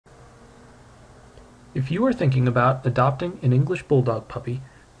If you are thinking about adopting an English Bulldog puppy,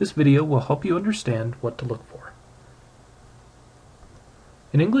 this video will help you understand what to look for.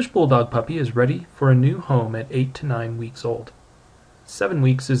 An English Bulldog puppy is ready for a new home at 8 to 9 weeks old. 7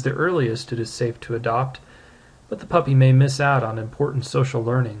 weeks is the earliest it is safe to adopt, but the puppy may miss out on important social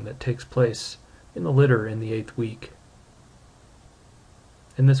learning that takes place in the litter in the 8th week.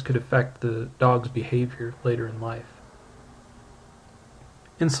 And this could affect the dog's behavior later in life.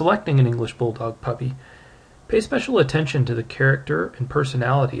 In selecting an English Bulldog puppy, pay special attention to the character and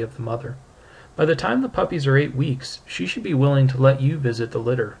personality of the mother. By the time the puppies are 8 weeks, she should be willing to let you visit the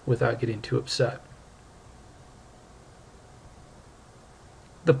litter without getting too upset.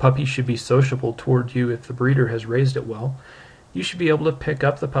 The puppy should be sociable toward you if the breeder has raised it well. You should be able to pick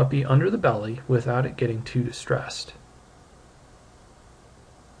up the puppy under the belly without it getting too distressed.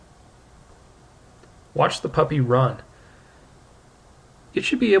 Watch the puppy run. It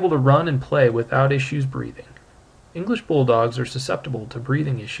should be able to run and play without issues breathing. English Bulldogs are susceptible to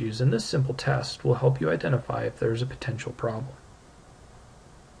breathing issues, and this simple test will help you identify if there is a potential problem.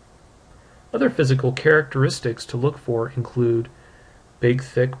 Other physical characteristics to look for include big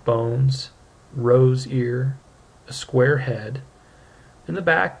thick bones, rose ear, a square head, and the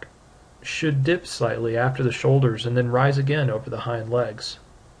back should dip slightly after the shoulders and then rise again over the hind legs.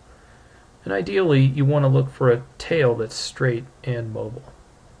 And ideally, you want to look for a tail that's straight and mobile.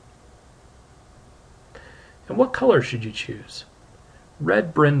 And what color should you choose?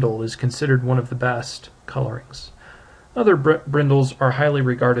 Red brindle is considered one of the best colorings. Other brindles are highly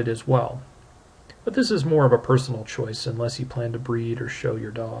regarded as well, but this is more of a personal choice unless you plan to breed or show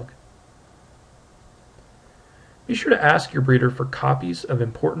your dog. Be sure to ask your breeder for copies of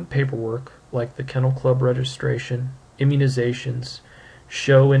important paperwork like the Kennel Club registration, immunizations,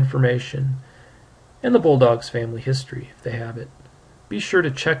 show information, and the Bulldog's family history if they have it. Be sure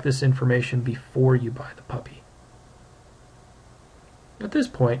to check this information before you buy the puppy. At this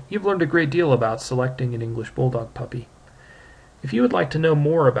point, you've learned a great deal about selecting an English Bulldog puppy. If you would like to know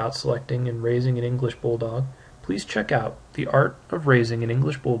more about selecting and raising an English Bulldog, please check out The Art of Raising an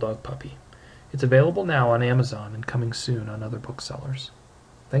English Bulldog Puppy. It's available now on Amazon and coming soon on other booksellers.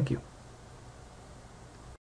 Thank you.